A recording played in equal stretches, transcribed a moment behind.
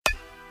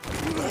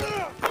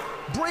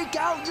break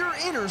out your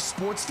inner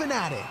sports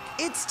fanatic.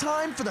 It's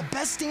time for the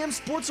best damn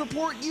sports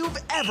report you've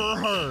ever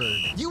heard.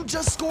 You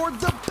just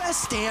scored the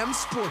best damn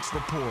sports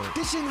report,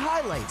 dishing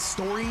highlights,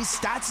 stories,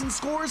 stats, and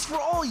scores for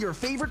all your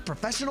favorite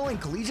professional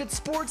and collegiate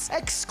sports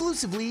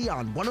exclusively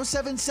on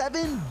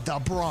 107.7 The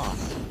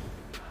Bronx.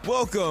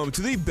 Welcome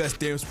to the Best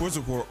Damn Sports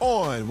Report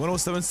on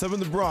 107.7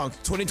 The Bronx,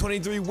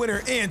 2023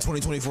 winner and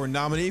 2024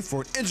 nominee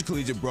for an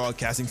Intercollegiate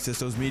Broadcasting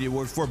Systems Media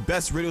Award for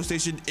Best Radio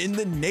Station in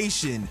the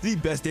Nation. The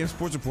Best Damn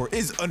Sports Report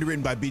is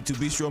underwritten by B2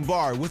 Bistro and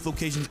Bar with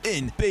locations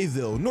in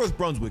Bayville, North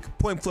Brunswick,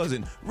 Point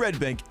Pleasant, Red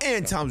Bank,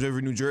 and Toms River,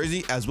 New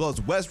Jersey, as well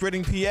as West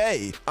Reading,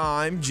 PA.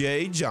 I'm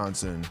Jay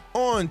Johnson.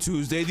 On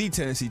Tuesday, the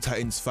Tennessee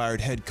Titans fired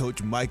head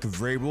coach Mike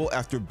Vrabel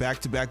after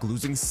back-to-back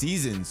losing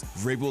seasons.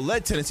 Vrabel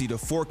led Tennessee to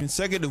 4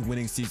 consecutive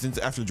winning seasons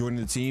after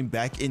joining the team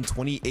back in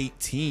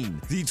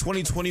 2018. The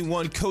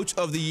 2021 Coach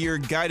of the Year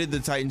guided the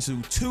Titans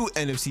to 2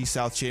 NFC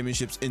South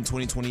championships in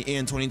 2020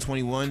 and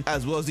 2021,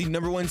 as well as the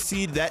 #1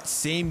 seed that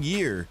same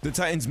year. The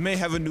Titans may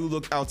have a new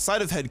look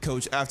outside of head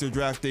coach after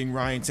drafting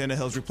Ryan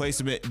Tannehill's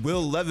replacement,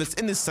 Will Levis,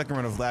 in the second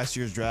round of last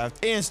year's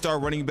draft, and star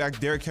running back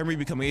Derrick Henry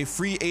becoming a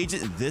free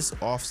agent this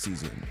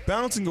offseason.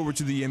 Bouncing over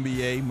to the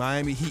NBA,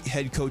 Miami Heat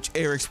head coach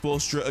Erik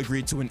Spoelstra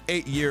agreed to an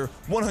 8-year,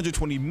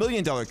 $120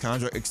 million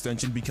contract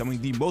extension,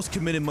 becoming the most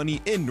committed money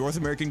in North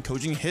American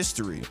coaching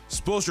history.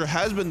 Spoelstra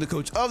has been the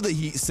coach of the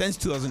Heat since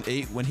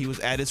 2008 when he was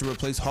added to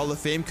replace Hall of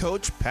Fame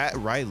coach Pat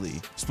Riley.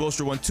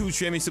 Spoelstra won 2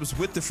 championships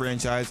with the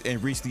franchise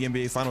and reached the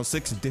NBA Finals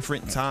 6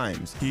 different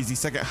times. He's the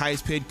second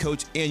highest paid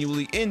coach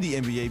annually in the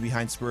NBA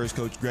behind Spurs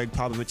coach Greg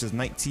Popovich's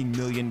 $19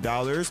 million,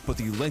 but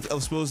the length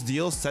of Spoelstra's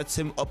deal sets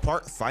him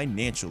apart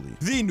financially.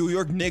 The New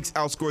York Knicks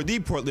outscored the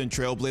Portland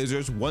Trail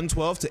Blazers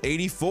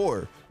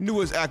 112-84.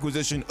 Newest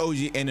acquisition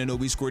OG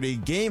Anunoby scored a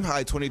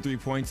game-high 23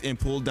 points and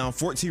pulled down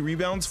 14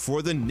 rebounds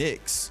for the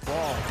Knicks.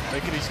 Ball,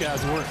 making these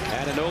guys work.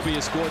 Anunoby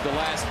has scored the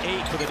last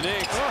 8 for the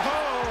Knicks.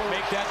 Whoa!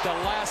 Make that the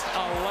last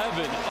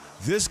 11.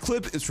 This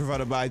clip is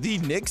provided by the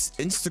Knicks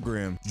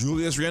Instagram.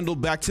 Julius Randle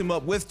backed him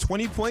up with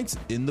 20 points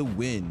in the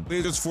win.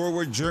 Blazers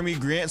forward Jeremy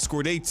Grant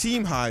scored a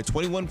team-high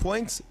 21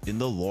 points in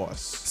the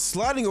loss.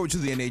 Sliding over to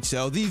the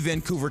NHL, the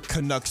Vancouver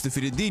Canucks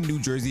defeated the New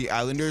Jersey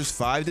Islanders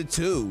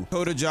 5-2.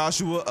 Hoda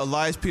Joshua,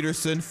 Elias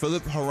Peterson,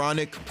 Philip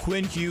Hronek,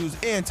 Quinn Hughes,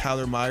 and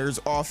Tyler Myers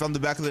all found the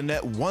back of the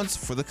net once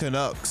for the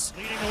Canucks.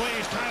 Leading the way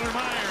is Tyler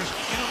Myers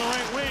in on the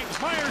right wing.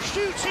 Myers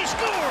shoots, he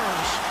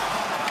scores!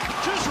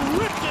 Just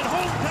ripped it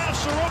home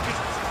past Sorokin.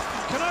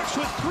 Canucks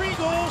with 3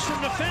 goals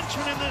from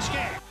defensemen in this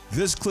game.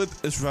 This clip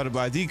is provided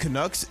by the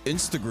Canucks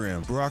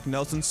Instagram. Brock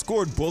Nelson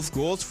scored both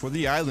goals for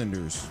the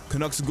Islanders.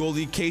 Canucks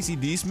goalie Casey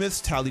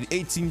DeSmith tallied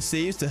 18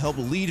 saves to help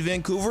lead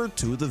Vancouver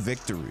to the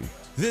victory.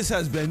 This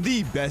has been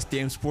the Best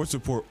Damn Sports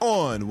Report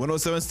on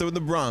 107.7 The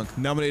Bronx,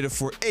 nominated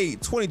for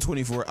 8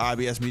 2024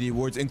 IBS Media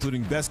Awards,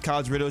 including Best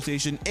College Radio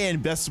Station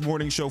and Best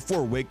Morning Show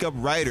for Wake Up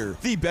Writer.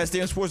 The Best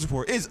Damn Sports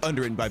Report is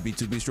underwritten by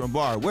B2 Bistro and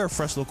Bar, where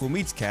fresh local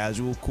meets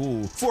casual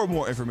cool. For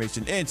more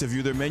information and to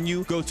view their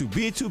menu, go to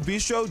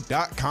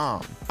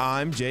b2bistro.com.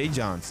 I'm Jay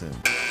Johnson.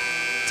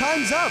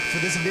 Time's up for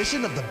this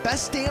edition of the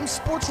Best Damn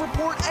Sports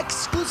Report,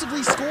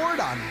 exclusively scored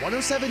on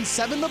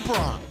 107.7 The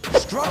Bronx.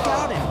 Struck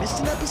out and missed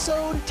an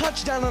episode?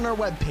 Touchdown on our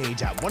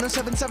webpage at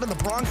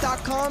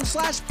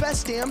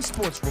 1077thebronx.com/Best Damn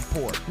Sports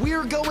Report.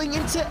 We're going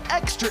into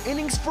extra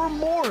innings for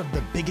more of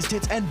the biggest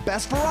hits and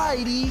best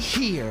variety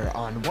here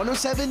on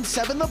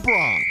 107.7 The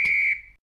Bronx.